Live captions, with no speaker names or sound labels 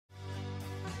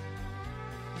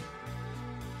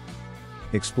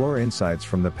Explore insights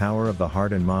from the power of the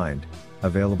heart and mind,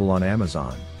 available on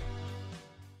Amazon.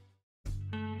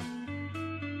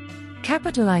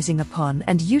 Capitalizing upon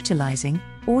and utilizing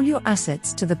all your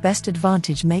assets to the best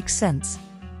advantage makes sense.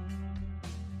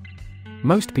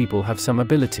 Most people have some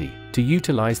ability to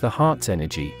utilize the heart's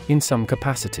energy in some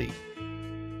capacity.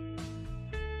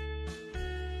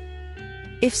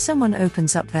 If someone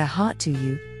opens up their heart to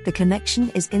you, the connection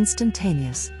is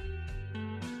instantaneous.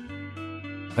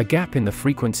 A gap in the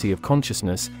frequency of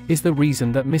consciousness is the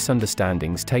reason that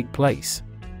misunderstandings take place.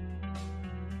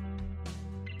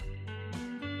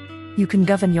 You can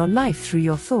govern your life through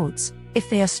your thoughts, if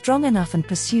they are strong enough and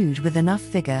pursued with enough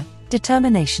vigor,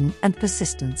 determination, and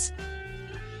persistence.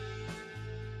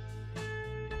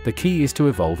 The key is to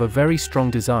evolve a very strong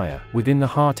desire within the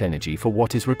heart energy for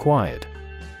what is required.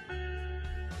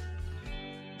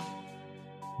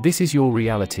 This is your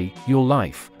reality, your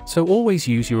life, so always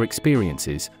use your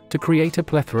experiences to create a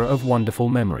plethora of wonderful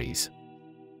memories.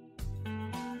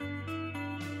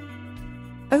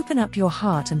 Open up your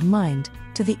heart and mind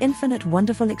to the infinite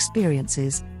wonderful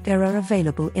experiences there are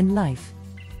available in life.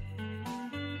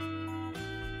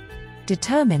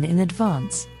 Determine in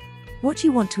advance what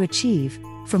you want to achieve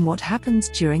from what happens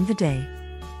during the day.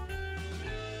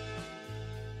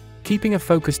 Keeping a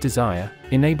focused desire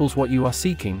enables what you are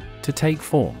seeking to take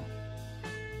form.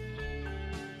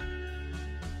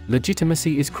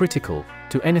 Legitimacy is critical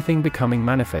to anything becoming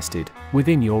manifested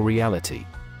within your reality.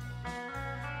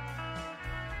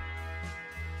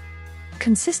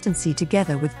 Consistency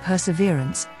together with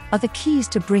perseverance are the keys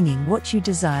to bringing what you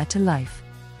desire to life.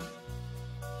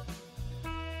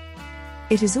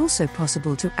 It is also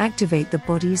possible to activate the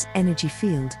body's energy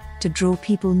field to draw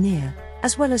people near,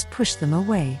 as well as push them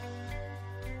away.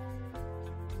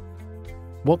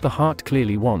 What the heart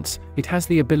clearly wants, it has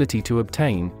the ability to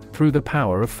obtain through the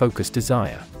power of focused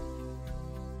desire.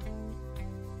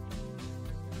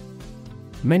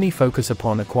 Many focus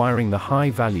upon acquiring the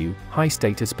high-value,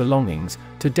 high-status belongings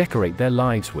to decorate their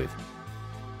lives with.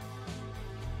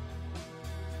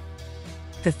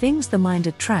 The things the mind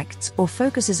attracts or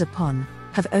focuses upon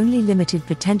have only limited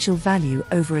potential value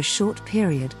over a short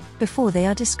period before they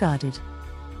are discarded.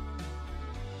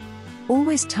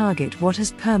 Always target what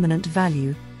has permanent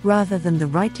value, rather than the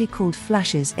rightly called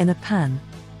flashes in a pan.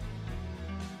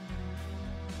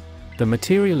 The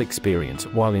material experience,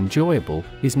 while enjoyable,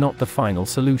 is not the final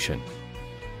solution.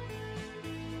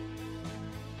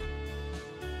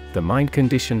 The mind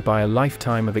conditioned by a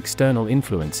lifetime of external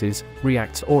influences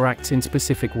reacts or acts in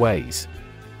specific ways.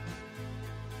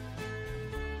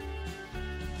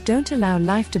 Don't allow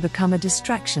life to become a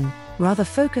distraction, rather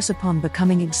focus upon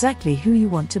becoming exactly who you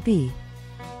want to be.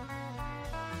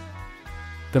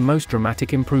 The most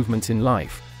dramatic improvements in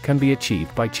life can be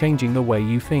achieved by changing the way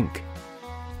you think.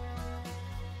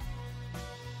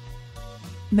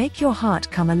 Make your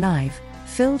heart come alive,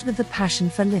 filled with the passion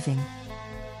for living.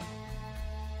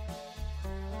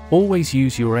 Always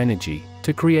use your energy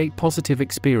to create positive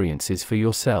experiences for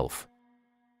yourself.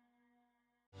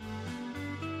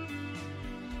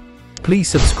 Please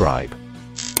subscribe.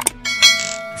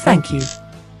 Thank you.